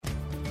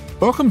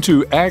Welcome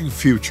to Ag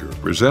Future,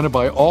 presented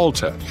by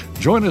Alltech.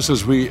 Join us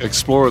as we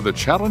explore the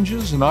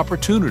challenges and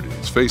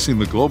opportunities facing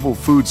the global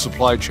food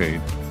supply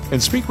chain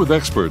and speak with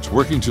experts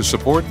working to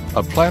support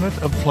a planet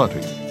of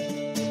plenty.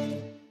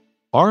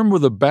 Armed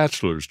with a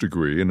bachelor's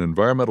degree in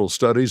environmental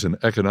studies and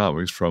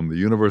economics from the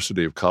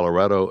University of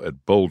Colorado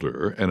at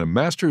Boulder and a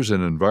master's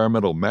in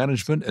environmental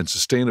management and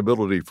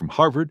sustainability from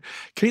Harvard,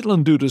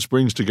 Caitlin Dudas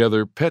brings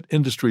together pet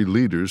industry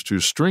leaders to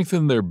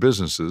strengthen their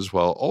businesses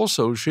while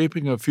also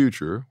shaping a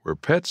future where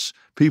pets,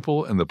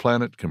 people, and the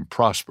planet can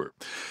prosper.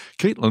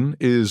 Caitlin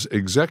is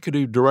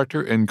executive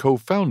director and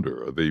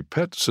co-founder of the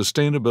Pet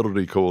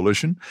Sustainability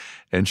Coalition,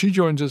 and she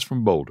joins us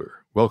from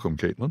Boulder. Welcome,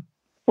 Caitlin.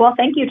 Well,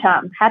 thank you,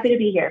 Tom. Happy to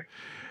be here.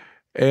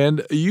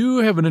 And you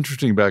have an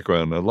interesting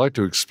background. I'd like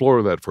to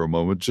explore that for a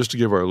moment just to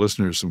give our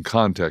listeners some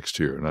context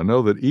here. And I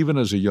know that even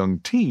as a young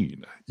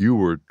teen, you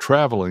were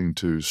traveling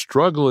to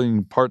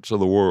struggling parts of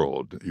the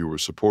world. You were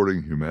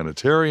supporting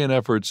humanitarian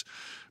efforts,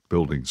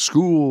 building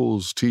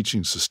schools,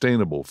 teaching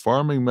sustainable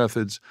farming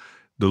methods,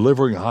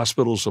 delivering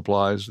hospital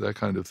supplies, that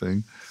kind of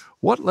thing.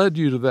 What led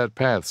you to that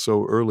path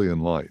so early in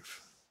life?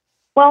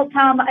 Well,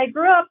 Tom, I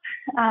grew up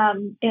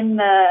in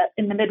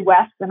the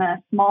Midwest in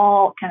a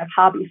small kind of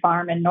hobby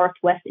farm in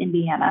Northwest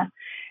Indiana.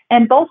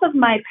 And both of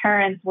my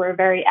parents were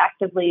very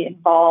actively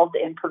involved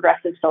in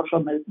progressive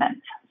social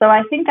movements. So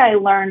I think I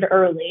learned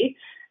early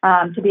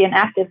to be an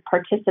active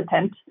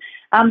participant.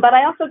 But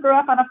I also grew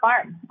up on a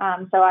farm.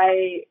 So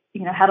I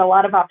had a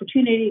lot of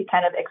opportunity to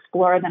kind of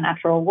explore the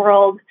natural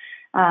world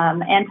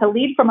and to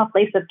lead from a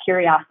place of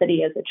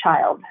curiosity as a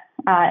child.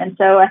 And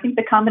so I think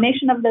the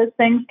combination of those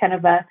things, kind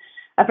of a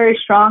very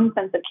strong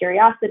sense of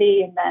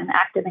curiosity and then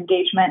active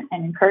engagement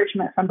and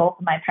encouragement from both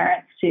of my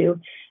parents to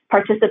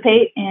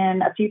participate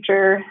in a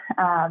future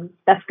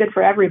that's good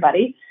for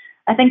everybody.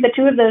 I think the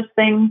two of those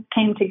things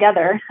came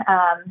together,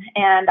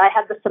 and I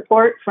had the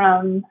support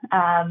from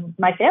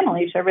my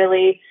family to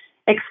really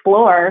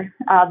explore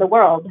the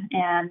world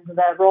and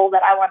the role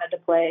that I wanted to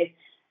play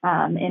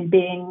in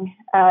being,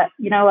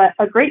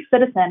 a great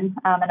citizen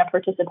and a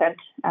participant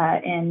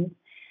in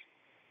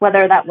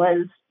whether that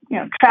was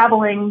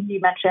traveling.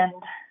 You mentioned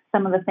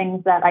some of the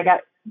things that I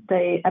got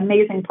the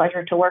amazing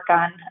pleasure to work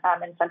on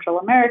in Central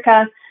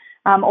America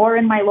or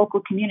in my local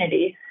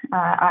community.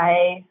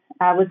 I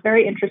was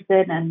very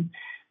interested in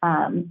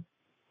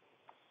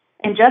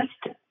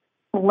just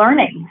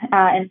learning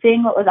and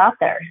seeing what was out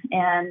there.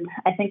 And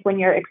I think when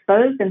you're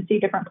exposed and see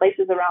different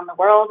places around the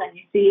world and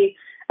you see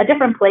a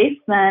different place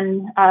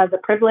than the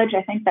privilege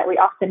I think that we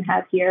often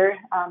have here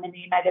in the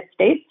United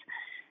States,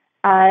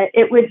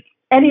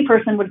 any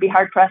person would be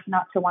hard-pressed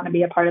not to want to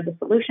be a part of the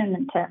solution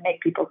and to make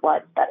people's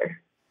lives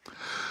better.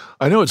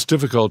 I know it's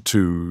difficult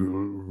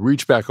to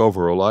reach back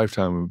over a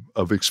lifetime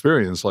of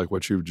experience like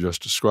what you've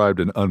just described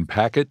and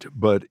unpack it,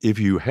 but if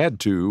you had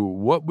to,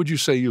 what would you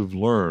say you've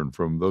learned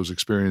from those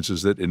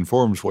experiences that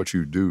informs what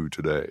you do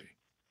today?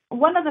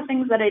 One of the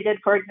things that I did,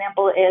 for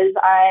example, is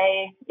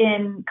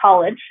in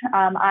college,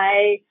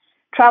 I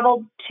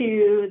traveled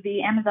to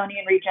the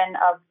Amazonian region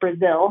of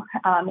Brazil,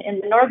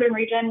 in the northern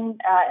region,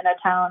 in a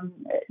town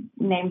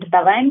named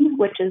Belém,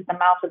 which is the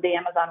mouth of the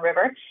Amazon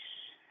River.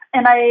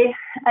 And I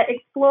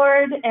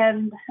explored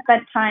and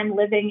spent time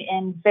living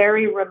in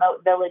very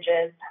remote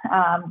villages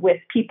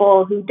with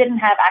people who didn't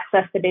have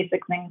access to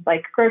basic things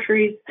like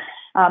groceries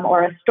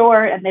or a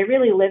store, and they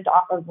really lived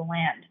off of the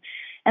land.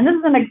 And this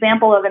is an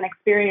example of an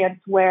experience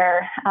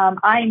where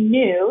I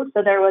knew,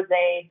 so there was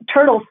a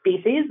turtle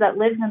species that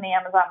lives in the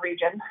Amazon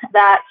region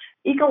that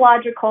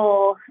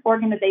ecological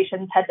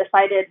organizations had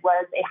decided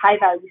was a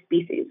high-value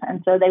species.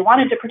 And so they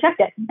wanted to protect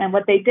it. And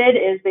what they did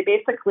is they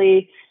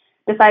basically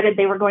decided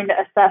they were going to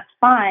assess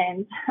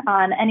fines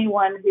on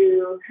anyone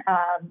who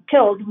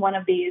killed one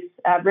of these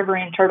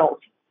riverine turtles.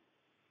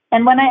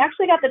 And when I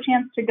actually got the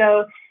chance to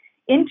go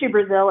into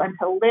Brazil and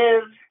to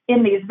live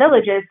in these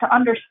villages, to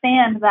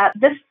understand that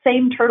this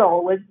same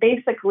turtle was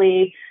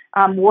basically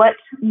what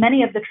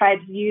many of the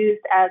tribes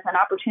used as an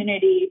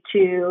opportunity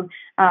to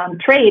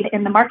trade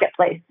in the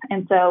marketplace.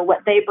 And so what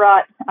they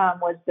brought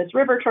was this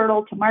river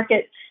turtle to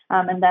market,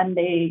 and then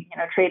they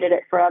traded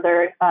it for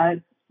other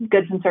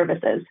goods and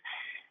services.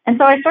 And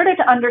so I started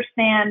to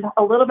understand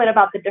a little bit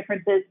about the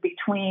differences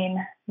between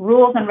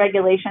rules and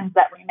regulations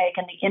that we make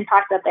and the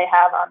impact that they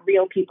have on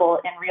real people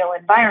in real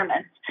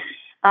environments.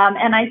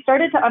 And I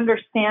started to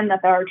understand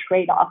that there are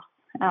trade-offs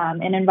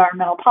in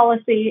environmental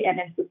policy and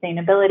in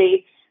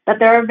sustainability, that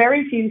there are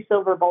very few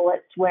silver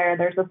bullets where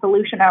there's a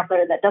solution out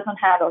there that doesn't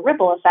have a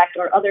ripple effect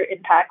or other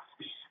impacts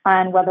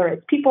on whether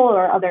it's people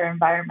or other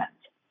environments.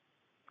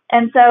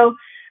 And so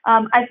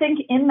I think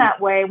in that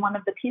way, one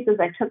of the pieces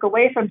I took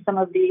away from some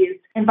of these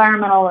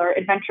environmental or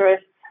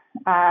adventurous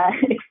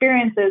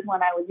experiences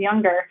when I was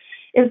younger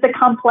is the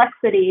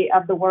complexity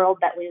of the world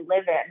that we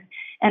live in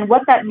and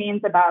what that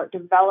means about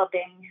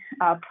developing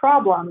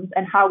problems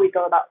and how we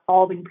go about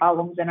solving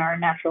problems in our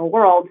natural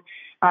world.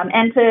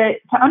 And to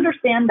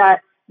understand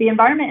that the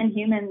environment and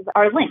humans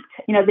are linked.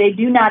 They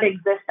do not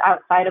exist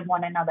outside of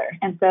one another.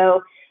 And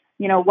so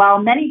while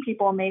many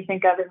people may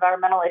think of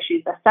environmental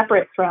issues as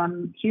separate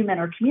from human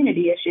or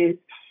community issues,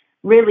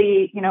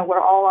 really, we're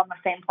all on the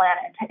same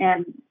planet.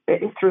 And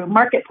through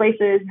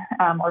marketplaces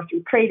or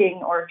through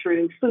trading or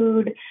through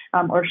food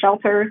or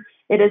shelter,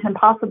 it is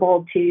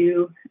impossible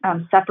to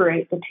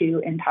separate the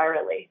two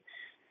entirely.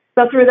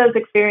 So through those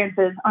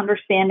experiences,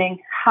 understanding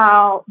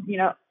how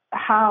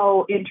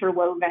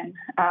interwoven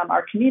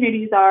our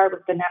communities are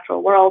with the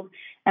natural world,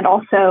 and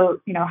also,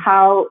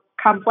 how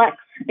complex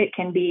it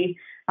can be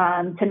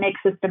to make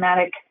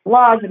systematic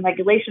laws and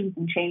regulations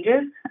and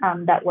changes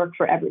that work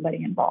for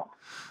everybody involved.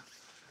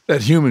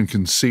 That human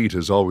conceit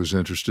has always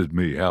interested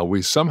me, how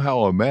we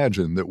somehow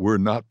imagine that we're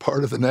not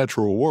part of the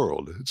natural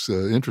world. It's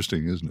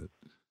interesting, isn't it?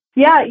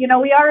 Yeah,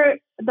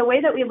 the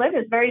way that we live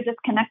is very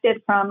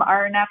disconnected from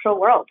our natural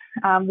world.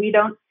 We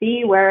don't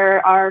see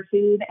where our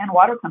food and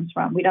water comes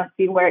from. We don't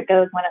see where it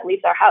goes when it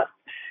leaves our house.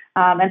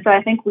 And so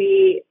I think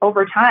we,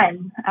 over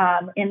time,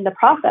 in the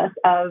process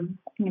of,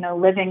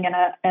 living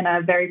in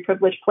a very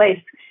privileged place,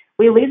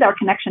 we lose our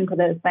connection to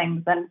those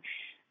things. And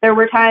there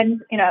were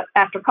times,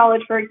 after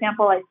college, for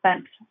example, I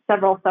spent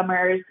several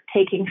summers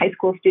taking high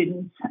school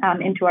students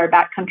into our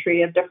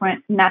backcountry of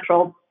different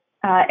natural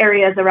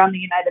areas around the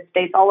United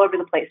States, all over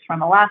the place,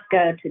 from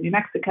Alaska to New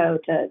Mexico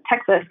to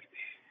Texas,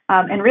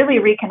 and really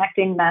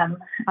reconnecting them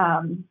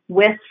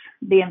with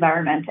the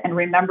environment and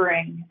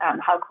remembering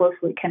how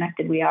closely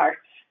connected we are.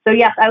 So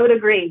yes, I would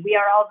agree. We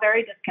are all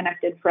very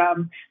disconnected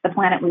from the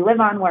planet we live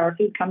on, where our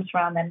food comes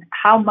from, and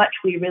how much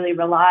we really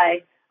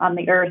rely on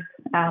the earth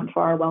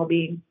for our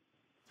well-being.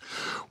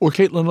 Well,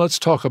 Caitlin, let's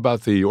talk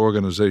about the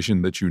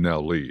organization that you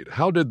now lead.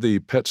 How did the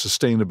Pet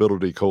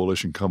Sustainability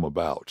Coalition come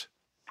about?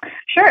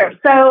 Sure.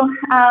 So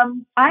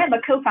I am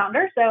a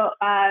co-founder. So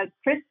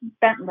Chris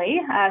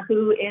Bentley,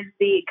 who is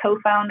the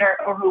co-founder,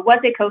 or who was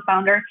a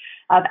co-founder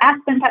of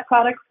Aspen Pet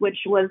Products, which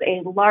was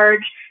a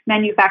large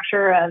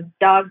manufacturer of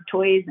dog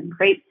toys and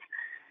crates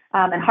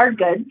and hard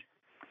goods,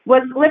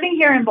 was living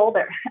here in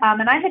Boulder.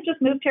 And I had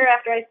just moved here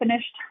after I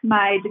finished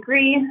my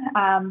degree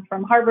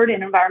from Harvard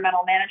in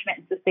environmental management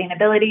and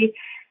sustainability.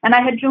 And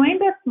I had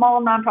joined a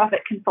small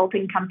nonprofit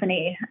consulting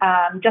company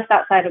just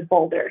outside of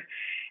Boulder.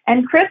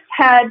 And Chris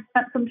had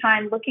spent some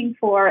time looking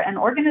for an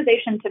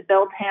organization to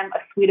build him a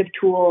suite of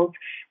tools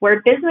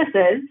where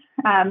businesses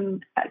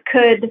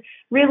could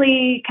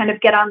really kind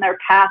of get on their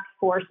path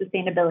for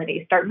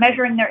sustainability, start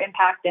measuring their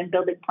impact and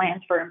building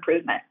plans for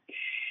improvement.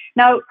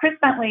 Now, Chris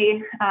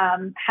Bentley,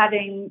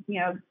 having,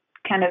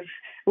 kind of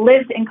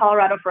lived in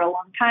Colorado for a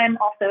long time,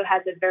 also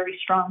has a very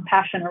strong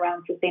passion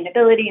around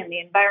sustainability and the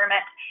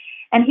environment.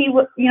 And he,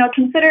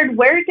 considered,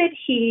 where did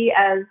he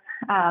as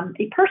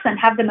a person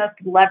have the most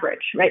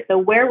leverage, right? So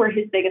where were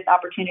his biggest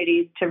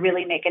opportunities to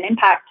really make an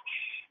impact?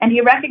 And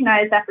he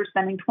recognized, after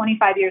spending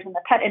 25 years in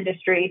the pet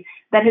industry,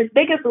 that his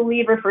biggest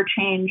lever for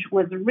change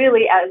was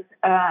really as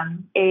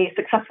a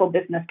successful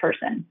business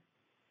person.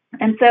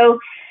 And so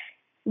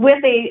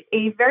with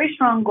a very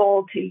strong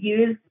goal to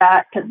use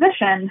that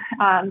position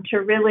to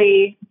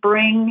really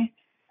bring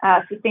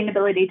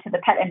sustainability to the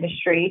pet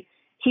industry,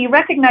 he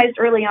recognized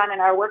early on in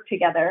our work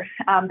together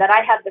that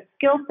I had the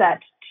skill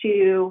set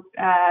to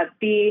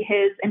be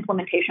his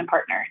implementation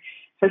partner.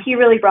 So he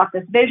really brought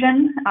this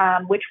vision,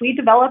 which we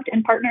developed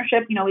in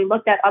partnership. We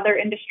looked at other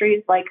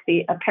industries like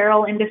the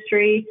apparel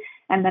industry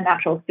and the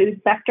natural food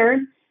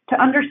sector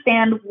to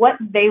understand what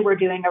they were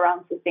doing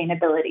around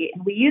sustainability.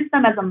 And we used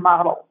them as a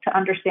model to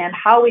understand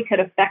how we could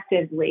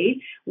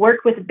effectively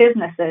work with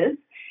businesses,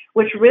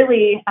 which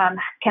really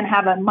can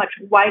have a much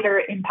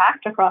wider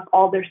impact across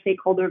all their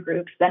stakeholder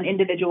groups than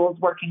individuals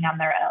working on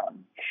their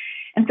own.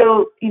 And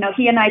so,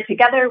 he and I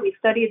together, we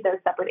studied those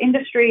separate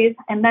industries.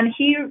 And then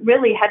he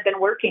really had been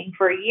working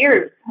for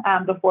years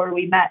before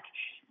we met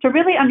to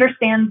really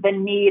understand the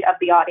need of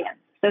the audience.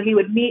 So he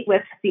would meet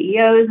with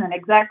CEOs and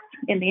execs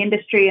in the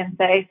industry and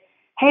say,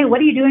 hey,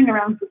 what are you doing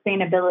around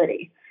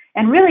sustainability?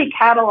 And really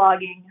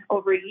cataloging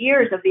over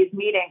years of these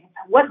meetings,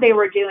 what they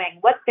were doing,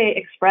 what they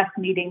expressed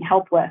needing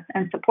help with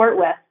and support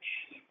with.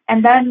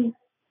 And then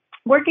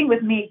working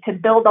with me to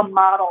build a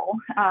model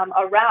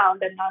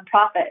around a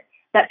nonprofit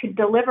that could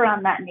deliver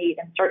on that need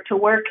and start to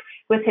work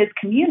with his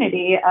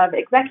community of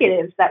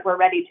executives that were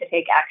ready to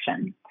take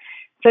action.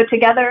 So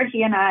together,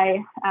 he and I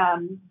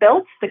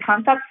built the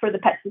concept for the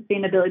Pet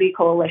Sustainability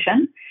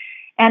Coalition.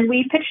 And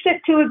we pitched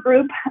it to a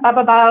group of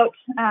about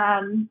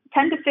 10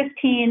 to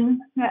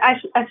 15, I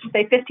should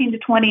say 15 to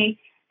 20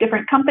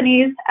 different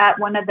companies at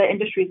one of the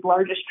industry's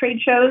largest trade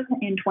shows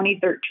in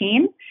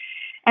 2013.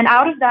 And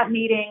out of that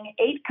meeting,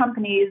 8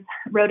 companies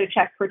wrote a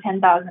check for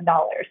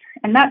 $10,000.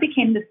 And that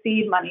became the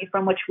seed money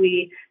from which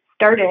we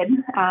started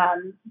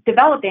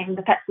developing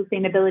the Pet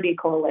Sustainability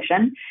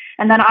Coalition.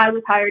 And then I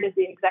was hired as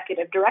the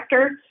executive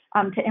director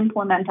to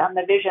implement on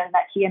the vision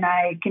that he and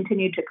I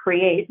continued to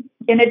create.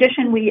 In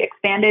addition, we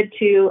expanded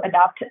to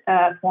adopt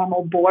a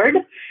formal board.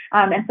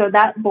 And so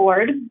that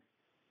board,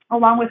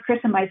 along with Chris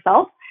and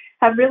myself,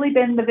 have really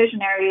been the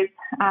visionaries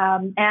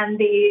and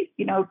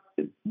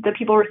the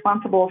people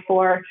responsible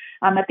for,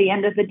 at the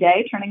end of the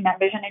day, turning that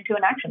vision into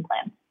an action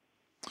plan.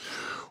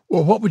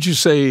 Well, what would you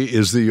say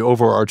is the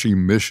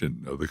overarching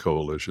mission of the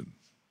coalition?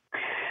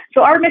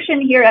 So our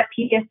mission here at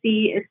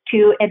PSC is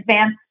to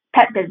advance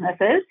pet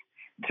businesses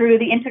through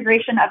the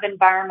integration of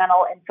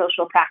environmental and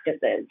social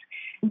practices.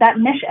 That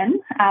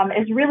mission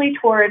is really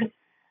toward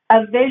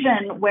a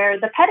vision where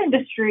the pet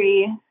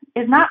industry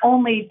is not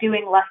only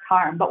doing less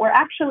harm, but we're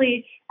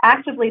actually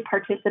actively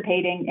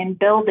participating in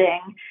building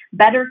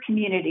better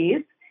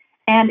communities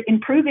and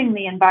improving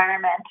the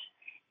environment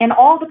in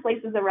all the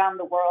places around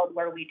the world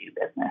where we do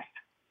business.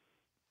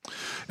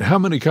 How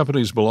many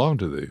companies belong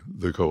to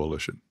the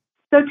coalition?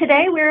 So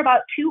today we're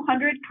about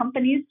 200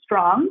 companies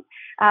strong,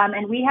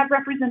 and we have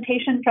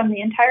representation from the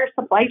entire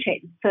supply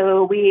chain.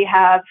 So we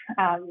have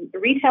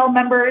retail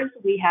members,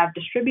 we have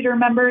distributor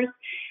members,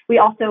 we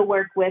also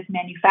work with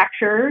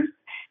manufacturers,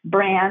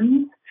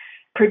 brands,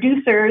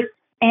 producers,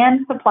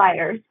 and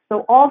suppliers.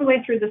 So all the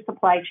way through the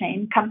supply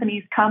chain,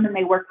 companies come and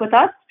they work with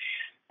us.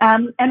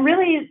 And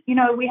really,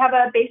 we have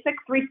a basic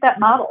three-step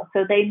model.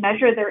 So they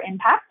measure their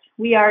impact.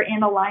 We are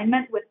in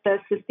alignment with the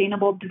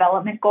Sustainable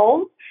Development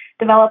Goals,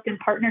 developed in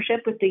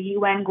partnership with the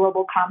UN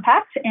Global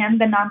Compact and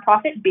the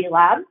nonprofit B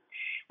Lab.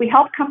 We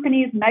help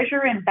companies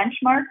measure and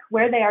benchmark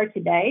where they are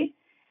today,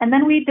 and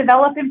then we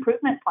develop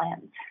improvement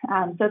plans.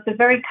 So it's a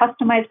very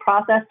customized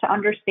process to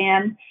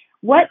understand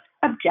what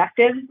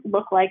objectives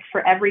look like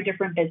for every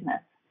different business.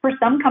 For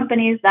some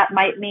companies, that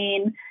might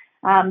mean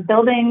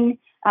building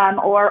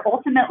or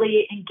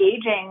ultimately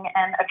engaging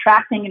and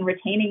attracting and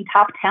retaining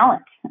top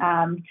talent.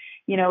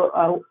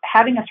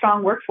 Having a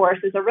strong workforce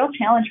is a real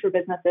challenge for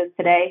businesses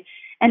today.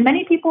 And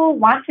many people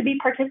want to be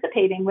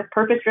participating with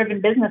purpose-driven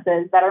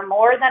businesses that are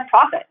more than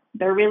profit.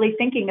 They're really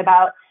thinking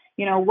about,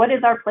 what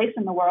is our place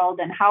in the world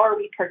and how are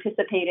we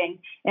participating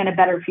in a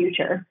better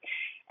future?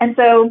 And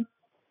so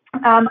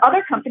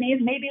other companies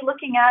may be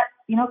looking at,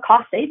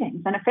 cost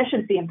savings and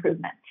efficiency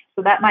improvements.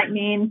 So that might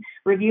mean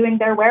reviewing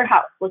their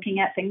warehouse, looking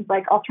at things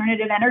like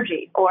alternative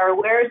energy or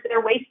where is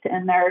their waste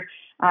in their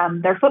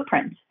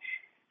footprint.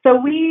 So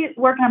we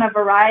work on a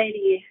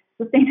variety.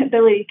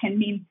 Sustainability can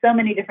mean so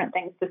many different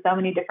things to so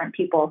many different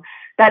people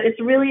that it's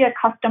really a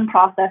custom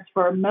process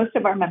for most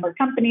of our member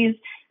companies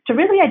to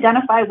really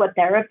identify what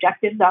their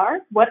objectives are,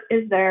 what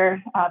is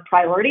their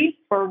priority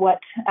for what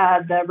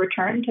the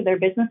return to their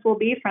business will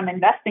be from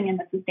investing in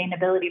the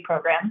sustainability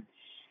program.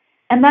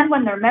 And then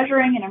when they're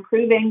measuring and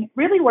improving,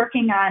 really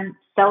working on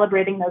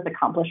celebrating those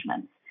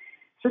accomplishments.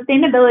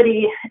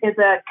 Sustainability is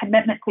a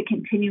commitment to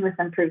continuous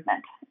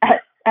improvement.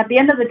 At the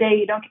end of the day,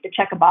 you don't get to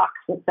check a box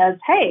that says,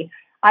 hey,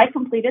 I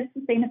completed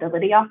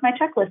sustainability off my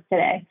checklist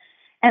today.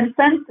 And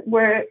since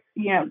we're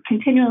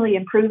continually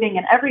improving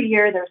and every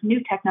year there's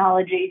new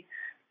technology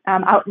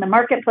out in the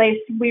marketplace,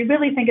 we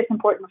really think it's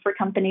important for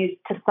companies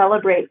to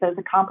celebrate those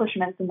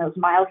accomplishments and those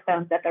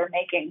milestones that they're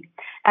making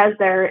as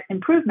their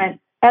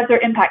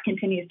impact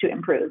continues to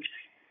improve.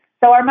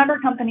 So our member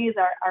companies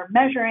are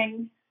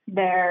measuring,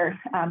 they're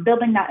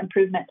building that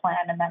improvement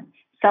plan, and then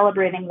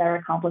celebrating their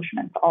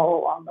accomplishments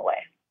all along the way.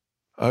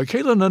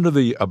 Caitlin, under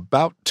the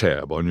About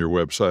tab on your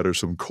website are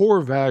some core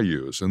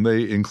values, and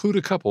they include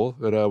a couple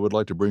that I would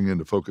like to bring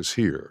into focus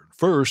here.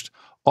 First,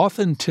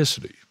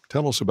 authenticity.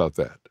 Tell us about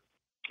that.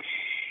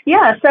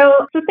 Yeah,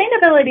 so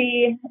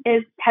sustainability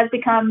has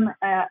become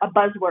a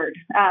buzzword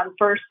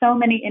for so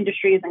many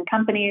industries and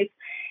companies.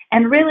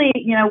 And really,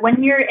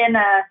 when you're in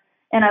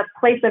a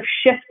place of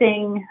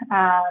shifting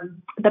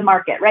the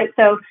market, right?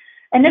 So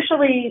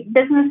initially,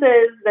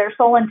 businesses, their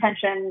sole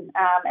intention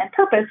and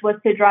purpose was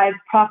to drive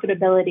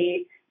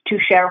profitability to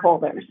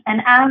shareholders.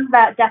 And as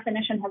that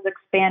definition has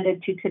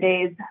expanded to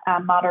today's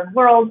modern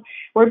world,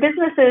 where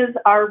businesses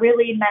are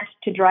really meant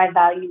to drive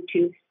value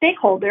to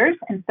stakeholders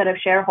instead of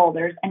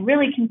shareholders, and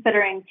really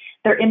considering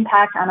their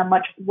impact on a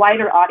much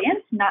wider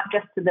audience, not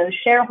just to those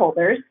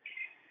shareholders,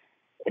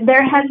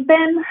 there has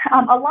been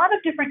a lot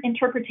of different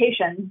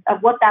interpretations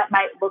of what that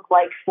might look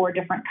like for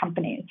different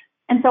companies.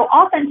 And so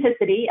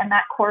authenticity and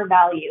that core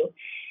value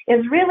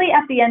is really,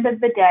 at the end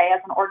of the day,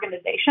 as an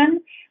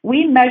organization,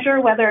 we measure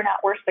whether or not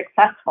we're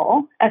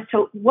successful as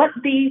to what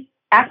the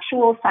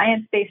actual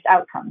science-based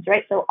outcomes,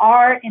 right? So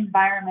our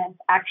environment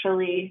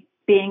actually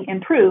being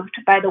improved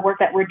by the work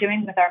that we're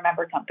doing with our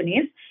member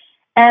companies.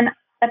 And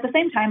at the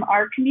same time,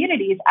 our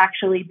communities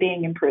actually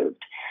being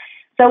improved.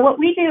 So what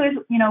we do is,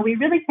 we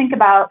really think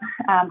about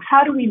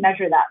how do we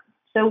measure that?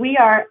 So we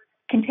are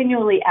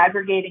continually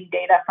aggregating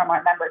data from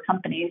our member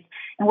companies,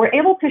 and we're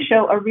able to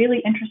show a really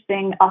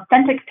interesting,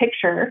 authentic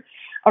picture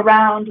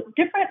around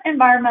different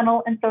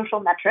environmental and social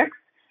metrics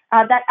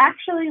that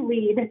actually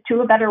lead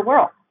to a better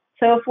world.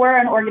 So if we're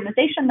an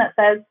organization that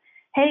says,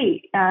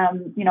 hey,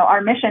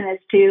 our mission is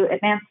to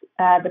advance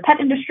the pet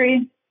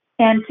industry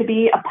and to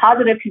be a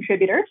positive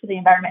contributor to the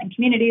environment and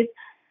communities,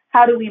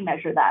 how do we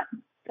measure that?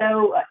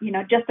 So,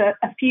 just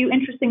a few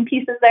interesting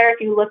pieces there.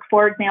 If you look,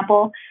 for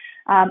example,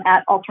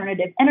 at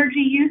alternative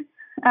energy use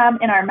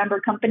in our member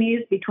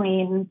companies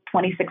between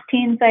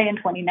 2016, say, and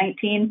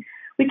 2019,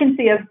 we can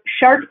see a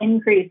sharp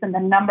increase in the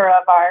number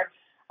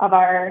of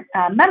our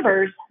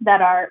members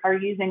that are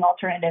using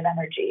alternative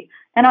energy.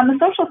 And on the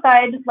social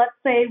side, let's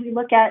say we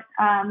look at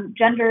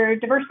gender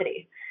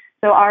diversity.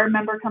 So our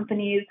member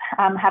companies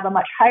have a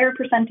much higher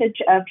percentage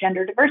of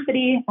gender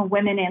diversity,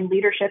 women in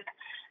leadership,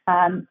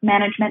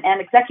 management,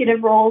 and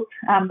executive roles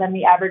than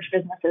the average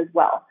business as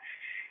well.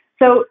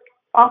 So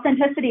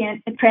authenticity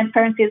and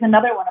transparency is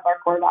another one of our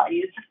core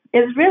values,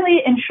 is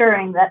really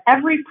ensuring that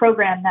every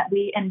program that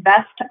we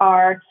invest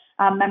our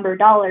member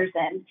dollars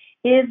in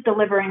is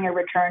delivering a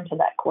return to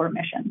that core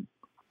mission.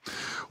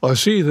 Well, I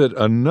see that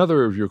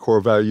another of your core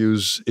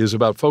values is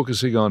about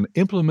focusing on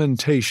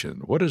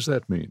implementation. What does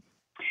that mean?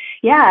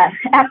 Yeah,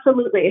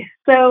 absolutely.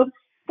 So,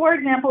 for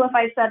example, if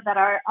I said that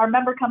our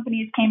member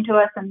companies came to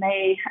us and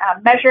they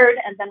measured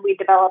and then we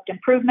developed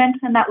improvement,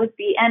 and that was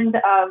the end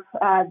of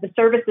the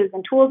services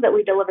and tools that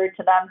we delivered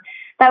to them,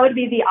 that would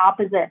be the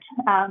opposite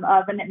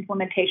of an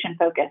implementation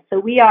focus. So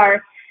we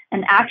are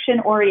an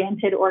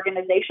action-oriented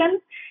organization.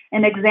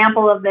 An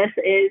example of this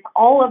is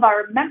all of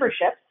our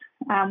memberships.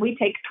 We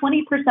take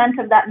 20%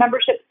 of that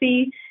membership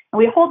fee and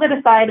we hold it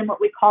aside in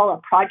what we call a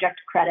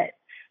project credit.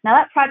 Now,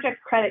 that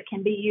project credit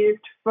can be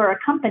used for a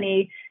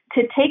company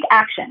to take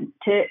action,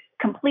 to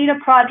complete a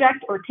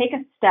project or take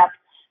a step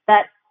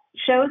that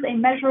shows a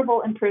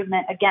measurable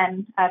improvement,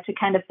 again, to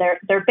kind of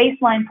their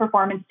baseline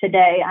performance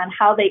today on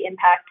how they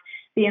impact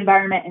the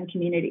environment and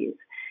communities.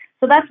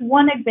 So that's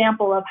one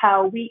example of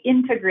how we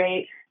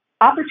integrate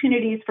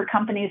opportunities for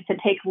companies to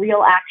take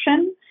real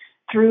action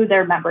through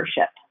their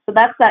membership. So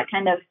that's that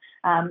kind of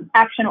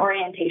action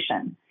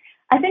orientation.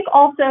 I think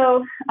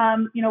also,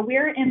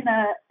 we're in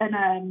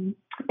an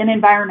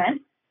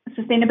environment,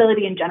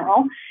 sustainability in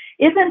general,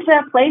 isn't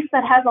a place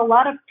that has a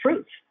lot of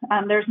proof.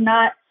 There's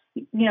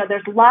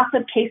lots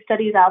of case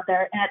studies out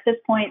there. And at this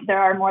point, there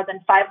are more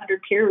than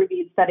 500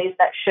 peer-reviewed studies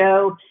that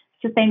show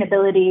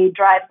sustainability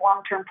drives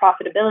long-term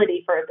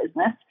profitability for a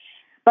business.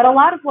 But a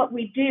lot of what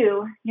we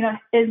do,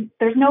 is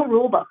there's no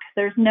rule book.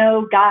 There's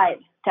no guide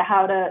to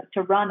how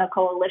to run a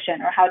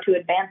coalition or how to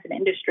advance an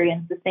industry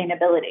in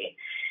sustainability.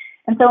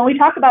 And so when we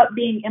talk about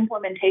being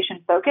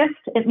implementation focused,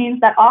 it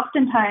means that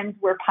oftentimes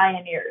we're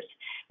pioneers.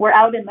 We're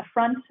out in the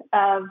front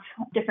of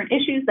different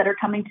issues that are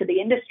coming to the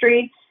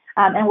industry,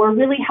 and we're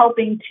really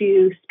helping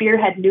to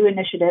spearhead new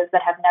initiatives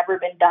that have never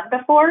been done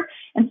before,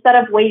 instead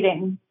of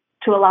waiting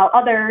to allow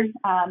other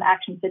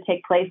actions to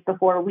take place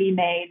before we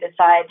may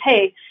decide,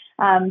 hey,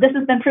 this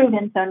has been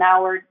proven, so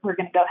now we're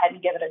going to go ahead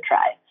and give it a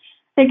try.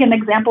 I think an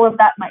example of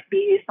that might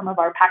be some of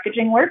our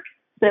packaging work.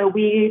 So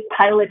we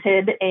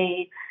piloted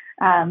a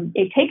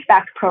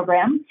take-back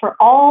program for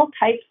all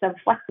types of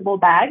flexible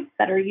bags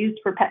that are used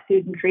for pet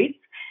food and treats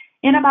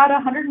in about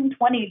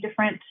 120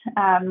 different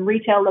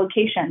retail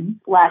locations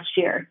last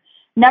year.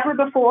 Never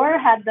before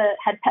had the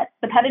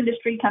pet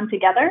industry come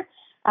together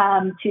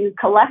to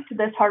collect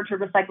this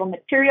hard-to-recycle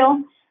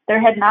material.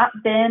 There had not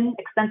been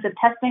extensive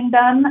testing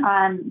done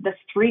on this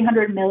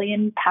 300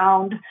 million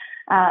pound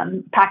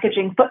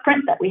packaging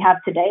footprint that we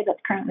have today that's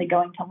currently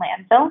going to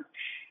landfill.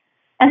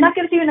 And that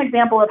gives you an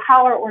example of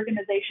how our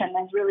organization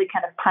is really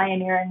kind of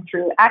pioneering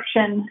through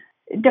action,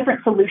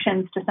 different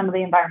solutions to some of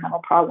the environmental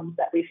problems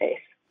that we face.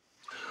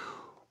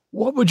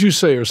 What would you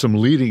say are some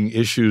leading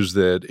issues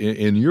that,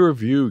 in your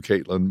view,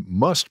 Caitlin,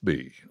 must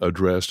be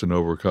addressed and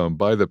overcome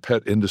by the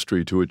pet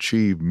industry to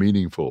achieve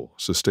meaningful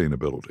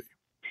sustainability?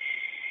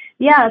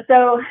 Yeah,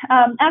 so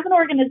as an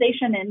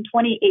organization in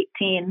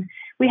 2018,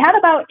 we had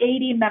about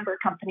 80 member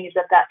companies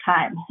at that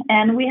time,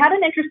 and we had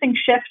an interesting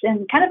shift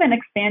and kind of an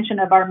expansion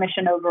of our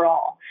mission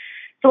overall.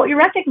 So what we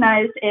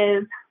recognized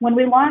is when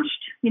we launched,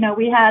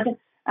 we had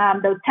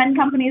those 10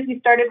 companies we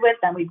started with,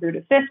 then we grew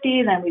to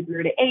 50, then we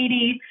grew to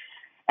 80.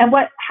 And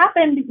what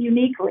happened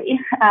uniquely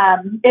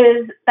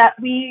is that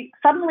we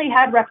suddenly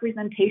had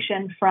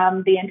representation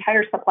from the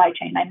entire supply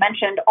chain. I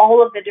mentioned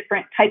all of the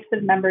different types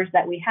of members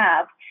that we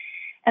have.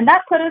 And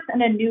that put us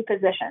in a new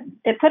position.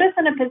 It put us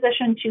in a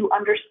position to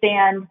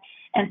understand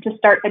and to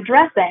start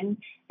addressing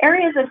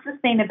areas of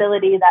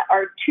sustainability that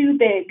are too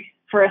big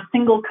for a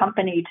single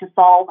company to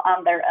solve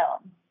on their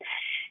own.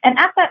 And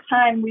at that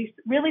time, we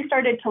really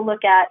started to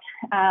look at,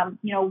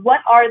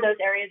 what are those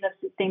areas of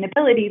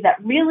sustainability that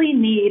really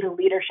need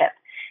leadership?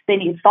 They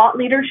need thought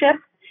leadership,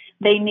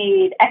 they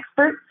need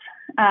experts,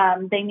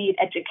 they need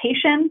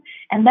education,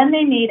 and then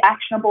they need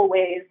actionable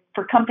ways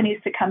for companies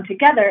to come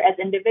together as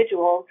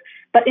individuals,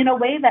 but in a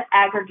way that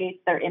aggregates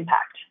their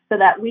impact so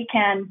that we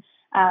can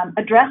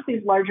address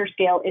these larger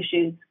scale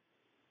issues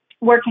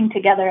working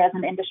together as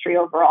an industry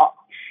overall.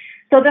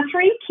 So the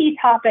three key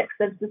topics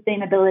of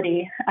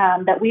sustainability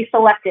that we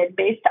selected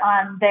based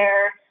on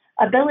their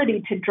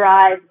ability to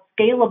drive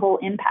scalable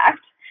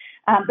impact.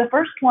 The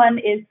first one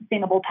is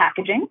sustainable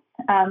packaging.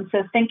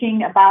 So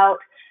thinking about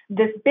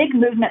this big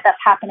movement that's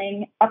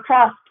happening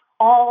across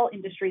all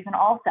industries and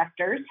all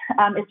sectors,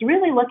 is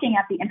really looking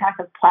at the impact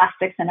of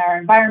plastics in our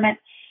environment.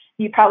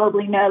 You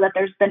probably know that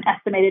there's been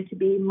estimated to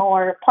be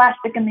more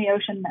plastic in the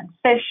ocean than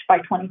fish by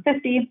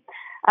 2050.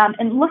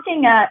 And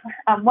looking at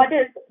what's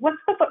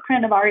the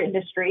footprint of our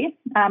industry,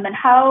 and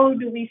how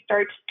do we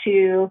start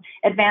to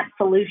advance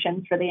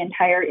solutions for the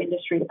entire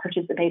industry to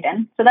participate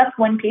in. So that's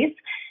one piece.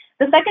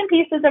 The second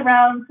piece is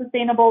around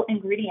sustainable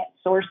ingredient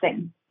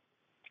sourcing.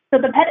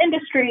 So the pet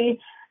industry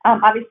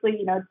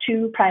Obviously,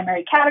 two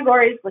primary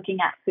categories, looking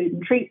at food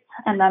and treats,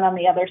 and then on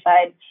the other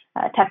side,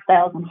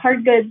 textiles and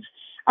hard goods.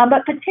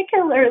 But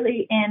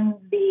particularly in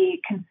the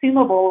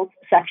consumables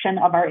section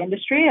of our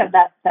industry, of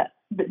that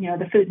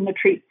the food and the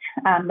treats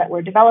that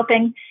we're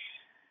developing,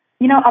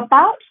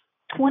 about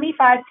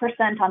 25%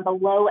 on the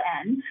low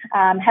end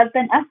has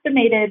been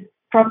estimated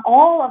from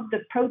all of the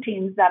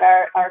proteins that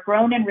are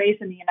grown and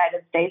raised in the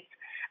United States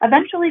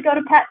eventually go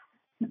to pets.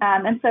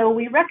 And so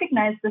we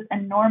recognize this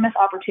enormous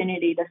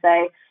opportunity to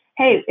say,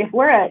 hey, if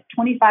we're a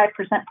 25%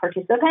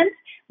 participant,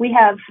 we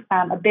have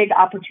a big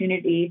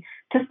opportunity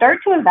to start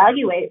to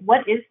evaluate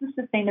what is the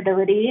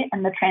sustainability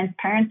and the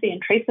transparency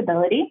and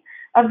traceability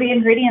of the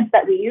ingredients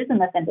that we use in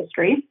this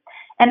industry,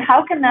 and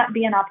how can that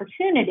be an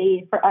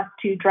opportunity for us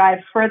to drive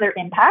further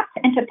impact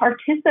and to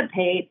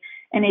participate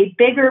in a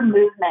bigger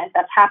movement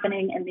that's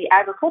happening in the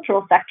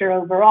agricultural sector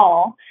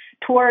overall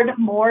toward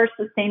more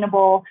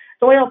sustainable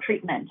soil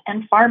treatment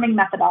and farming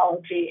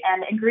methodology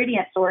and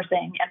ingredient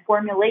sourcing and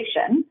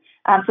formulation,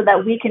 so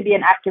that we can be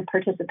an active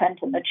participant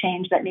in the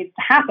change that needs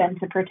to happen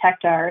to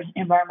protect our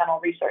environmental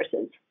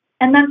resources.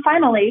 And then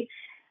finally,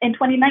 in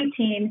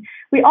 2019,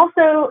 we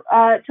also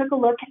took a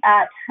look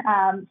at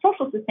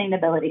social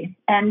sustainability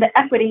and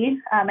equity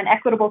and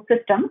equitable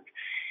systems.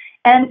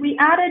 And we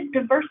added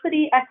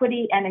diversity,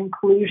 equity, and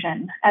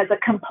inclusion as a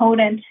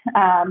component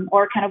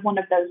or kind of one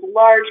of those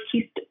large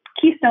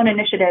keystone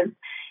initiatives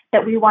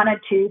that we wanted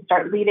to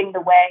start leading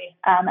the way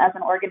as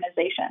an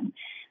organization.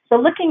 So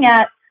looking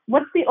at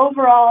what's the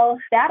overall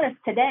status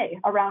today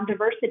around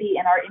diversity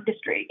in our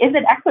industry? Is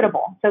it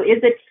equitable? So is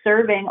it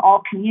serving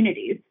all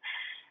communities?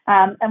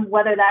 And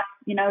whether that's,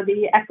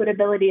 the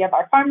equitability of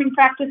our farming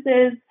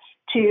practices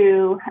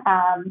to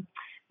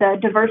the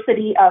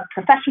diversity of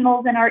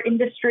professionals in our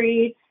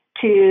industry,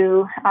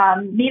 to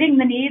meeting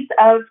the needs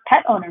of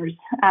pet owners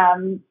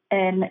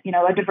in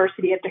a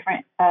diversity of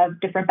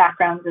different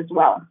backgrounds as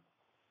well.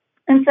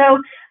 And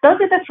so those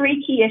are the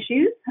three key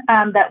issues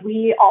that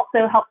we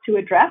also help to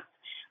address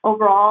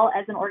overall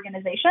as an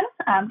organization,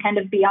 kind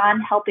of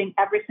beyond helping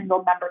every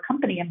single member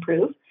company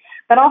improve,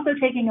 but also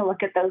taking a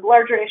look at those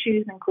larger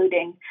issues,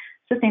 including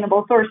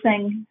sustainable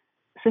sourcing,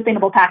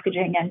 sustainable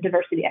packaging, and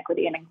diversity,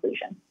 equity, and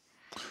inclusion.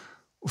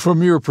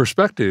 From your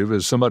perspective,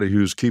 as somebody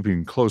who's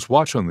keeping close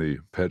watch on the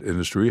pet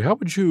industry, how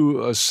would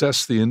you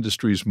assess the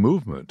industry's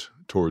movement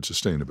towards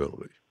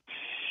sustainability?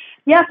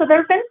 Yeah, so there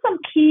have been some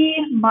key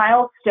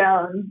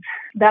milestones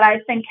that I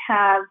think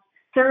have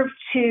served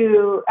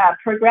to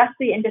progress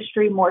the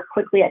industry more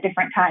quickly at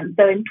different times.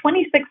 So in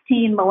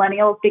 2016,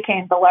 millennials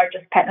became the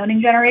largest pet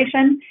owning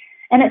generation.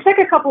 And it took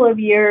a couple of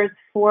years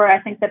for, I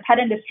think, the pet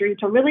industry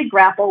to really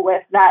grapple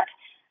with that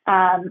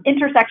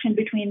intersection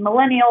between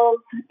millennials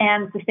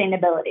and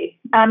sustainability.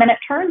 And it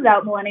turns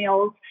out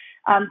millennials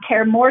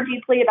care more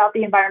deeply about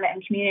the environment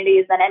and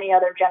communities than any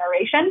other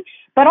generation.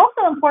 But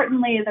also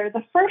importantly, they're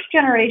the first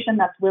generation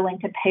that's willing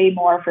to pay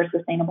more for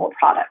sustainable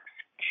products.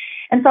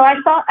 And so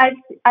I saw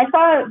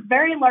a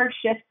very large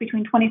shift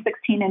between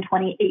 2016 and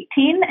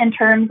 2018 in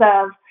terms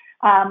of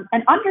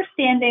an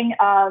understanding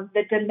of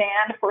the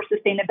demand for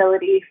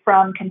sustainability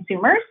from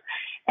consumers.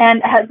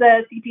 And as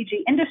a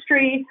CPG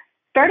industry,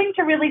 starting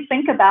to really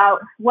think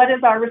about what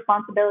is our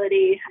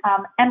responsibility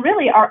and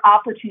really our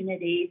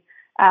opportunity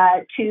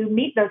to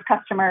meet those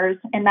customers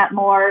in that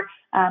more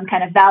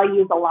kind of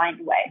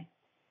values-aligned way.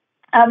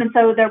 And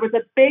so there was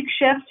a big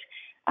shift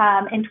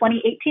in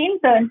 2018.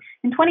 So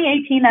in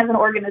 2018, as an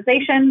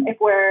organization, if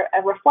we're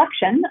a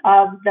reflection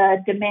of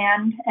the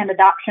demand and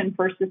adoption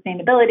for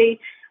sustainability,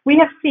 we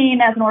have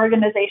seen as an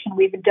organization,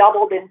 we've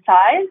doubled in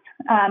size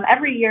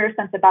every year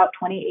since about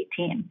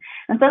 2018.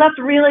 And so that's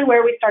really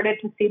where we started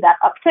to see that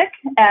uptick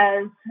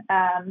as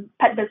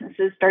pet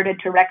businesses started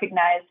to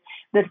recognize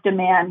this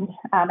demand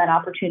and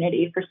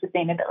opportunity for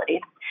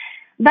sustainability.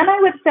 Then I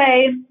would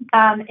say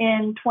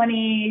in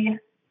 2019,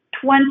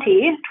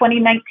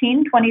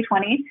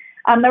 2020,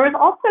 there was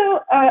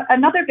also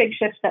another big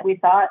shift that we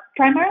saw,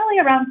 primarily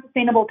around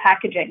sustainable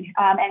packaging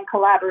and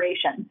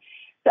collaboration.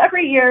 So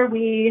every year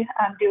we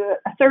do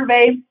a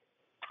survey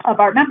of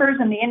our members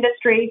in the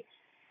industry.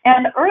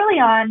 And early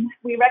on,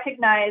 we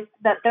recognized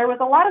that there was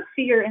a lot of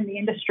fear in the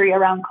industry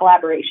around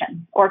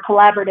collaboration or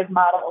collaborative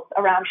models,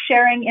 around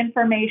sharing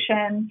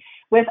information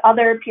with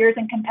other peers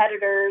and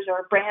competitors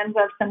or brands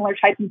of similar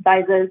types and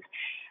sizes.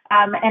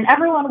 And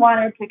everyone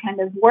wanted to kind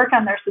of work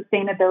on their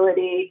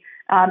sustainability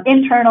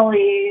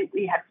internally.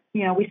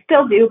 We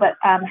still do, but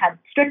had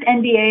strict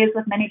NDAs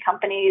with many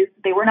companies.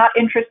 They were not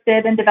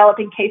interested in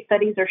developing case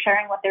studies or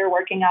sharing what they were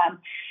working on.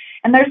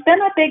 And there's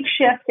been a big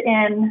shift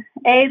in,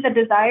 the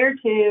desire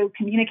to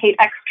communicate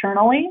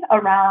externally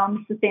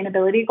around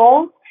sustainability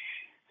goals.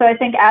 So I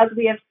think as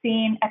we have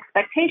seen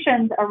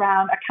expectations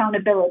around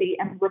accountability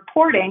and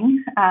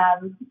reporting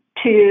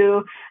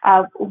to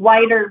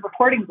wider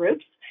reporting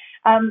groups,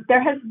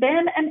 there has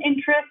been an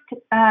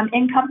interest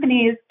in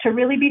companies to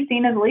really be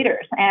seen as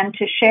leaders and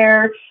to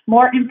share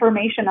more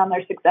information on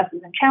their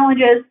successes and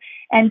challenges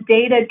and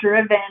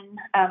data-driven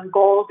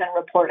goals and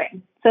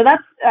reporting. So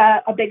that's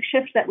a big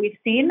shift that we've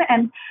seen.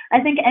 And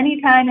I think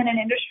anytime in an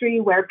industry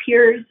where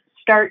peers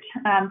start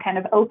kind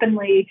of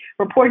openly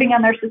reporting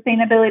on their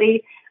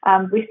sustainability,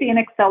 we see an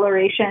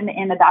acceleration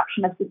in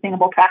adoption of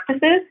sustainable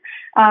practices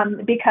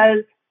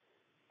because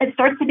it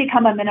starts to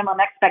become a minimum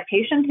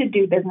expectation to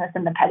do business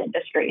in the pet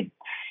industry.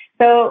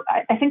 So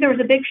I think there was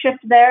a big shift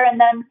there. And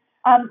then,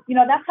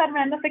 that's had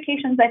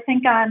ramifications, I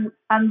think, on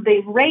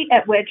the rate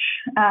at which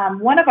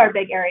one of our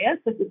big areas,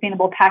 the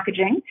sustainable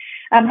packaging,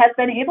 has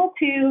been able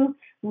to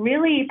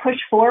really push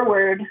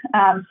forward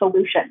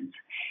solutions.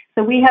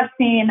 So we have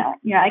seen,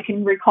 I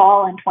can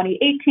recall in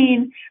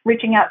 2018,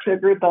 reaching out to a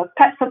group of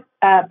pet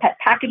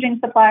packaging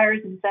suppliers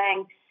and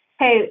saying,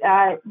 hey,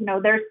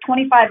 there's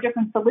 25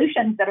 different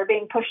solutions that are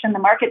being pushed in the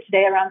market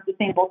today around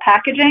sustainable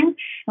packaging,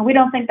 and we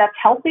don't think that's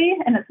healthy,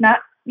 and it's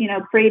not,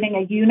 creating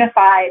a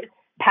unified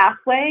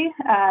pathway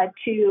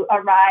to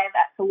arrive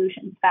at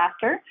solutions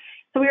faster.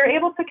 So we were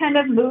able to kind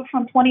of move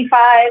from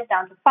 25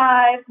 down to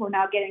 5. We're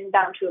now getting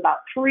down to about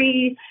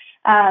 3.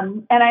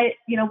 And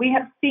we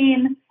have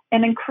seen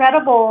an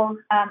incredible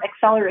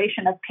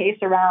acceleration of pace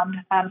around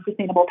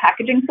sustainable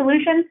packaging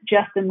solutions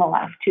just in the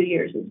last 2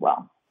 years as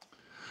well.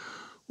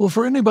 Well,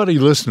 for anybody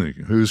listening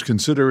who's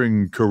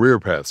considering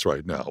career paths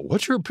right now,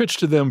 what's your pitch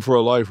to them for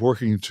a life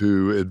working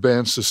to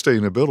advance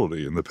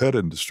sustainability in the pet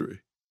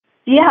industry?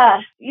 Yeah,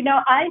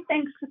 I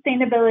think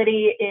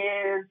sustainability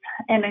is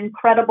an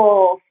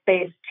incredible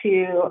space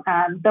to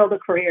build a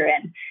career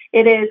in.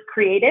 It is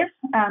creative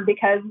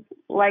because,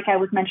 like I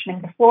was mentioning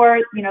before,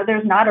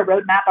 there's not a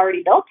roadmap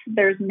already built.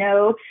 There's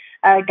no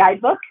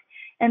guidebook.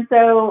 And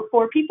so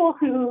for people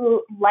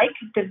who like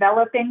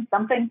developing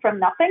something from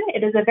nothing,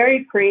 it is a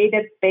very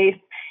creative space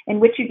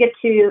in which you get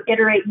to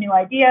iterate new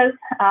ideas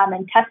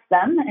and test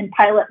them and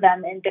pilot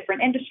them in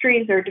different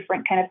industries or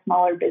different kind of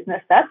smaller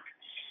business sets.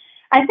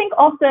 I think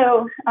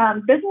also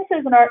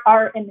businesses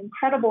are an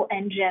incredible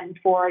engine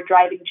for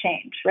driving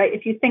change, right?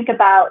 If you think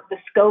about the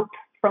scope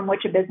from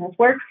which a business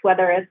works,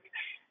 whether it's,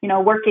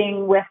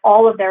 working with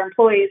all of their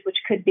employees, which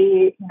could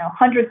be,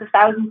 hundreds of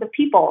thousands of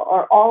people,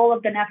 or all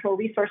of the natural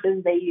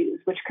resources they use,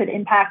 which could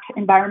impact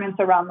environments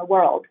around the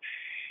world,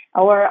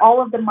 or all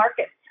of the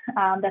markets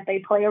that they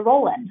play a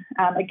role in.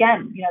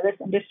 Again, this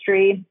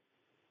industry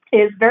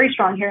is very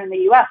strong here in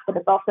the U.S., but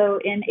it's also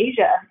in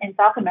Asia, in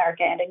South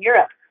America, and in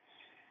Europe.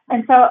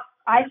 And so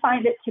I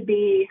find it to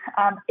be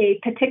a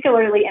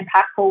particularly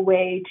impactful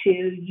way to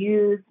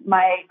use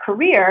my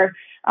career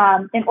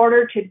in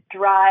order to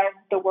drive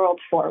the world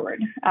forward,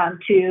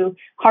 to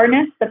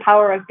harness the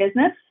power of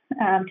business,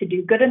 to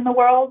do good in the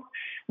world,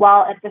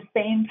 while at the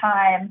same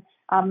time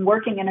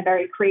working in a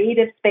very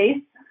creative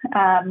space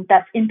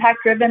that's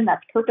impact-driven,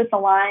 that's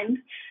purpose-aligned,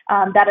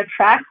 that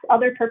attracts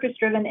other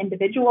purpose-driven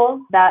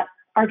individuals that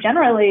are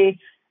generally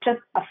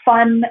just a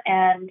fun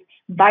and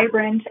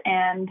vibrant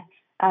and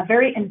a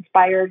very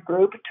inspired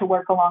group to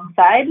work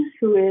alongside,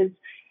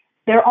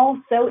 they're all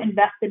so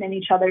invested in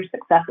each other's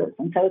successes.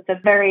 And so it's a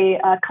very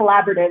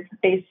collaborative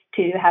space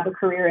to have a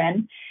career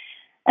in.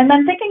 And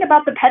then thinking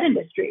about the pet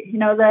industry,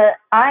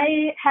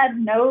 I had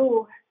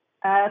no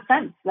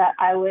sense that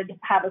I would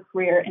have a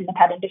career in the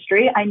pet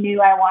industry. I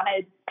knew I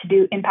wanted to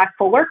do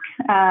impactful work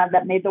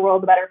that made the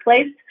world a better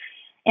place.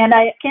 And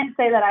I can't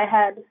say that I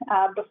had,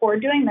 before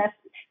doing this,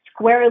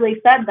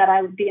 squarely said that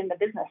I would be in the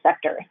business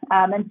sector.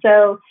 And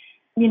so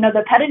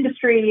the pet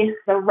industry,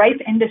 the ripe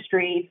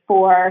industry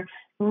for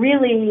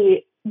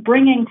really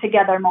bringing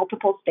together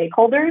multiple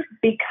stakeholders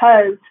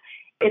because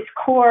its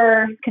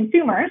core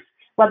consumers,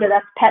 whether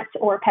that's pets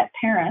or pet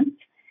parents,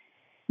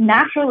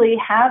 naturally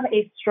have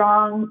a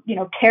strong,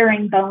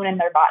 caring bone in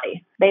their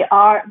body.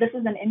 This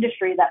is an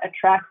industry that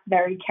attracts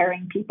very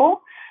caring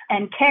people,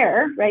 and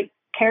care, right?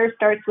 Care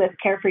starts with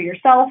care for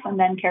yourself and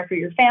then care for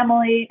your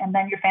family, and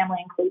then your family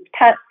includes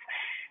pets.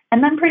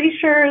 And then pretty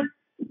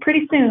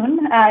soon,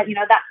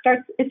 that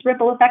starts its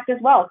ripple effect as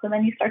well. So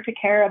then you start to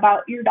care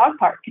about your dog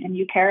park, and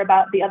you care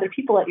about the other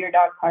people at your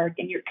dog park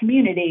and your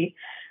community,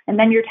 and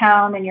then your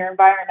town and your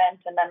environment,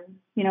 and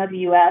then, the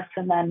U.S.,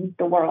 and then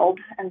the world,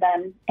 and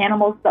then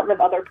animals that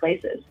live other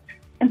places.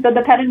 And so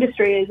the pet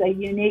industry is a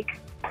unique,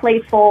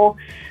 playful,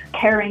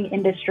 caring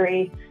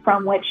industry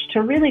from which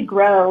to really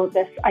grow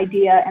this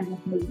idea and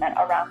this movement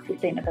around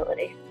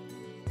sustainability.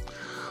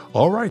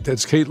 All right,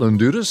 that's Caitlin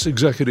Dudas,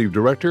 Executive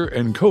Director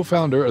and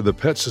co-founder of the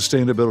Pet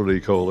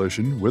Sustainability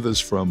Coalition, with us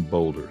from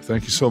Boulder.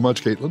 Thank you so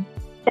much, Caitlin.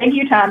 Thank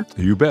you, Tom.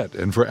 You bet.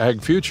 And for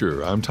Ag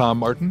Future, I'm Tom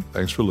Martin.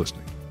 Thanks for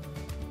listening.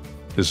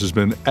 This has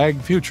been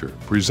Ag Future,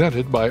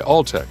 presented by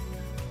Alltech.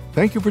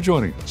 Thank you for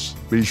joining us.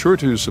 Be sure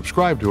to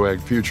subscribe to Ag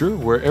Future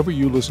wherever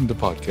you listen to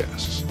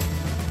podcasts.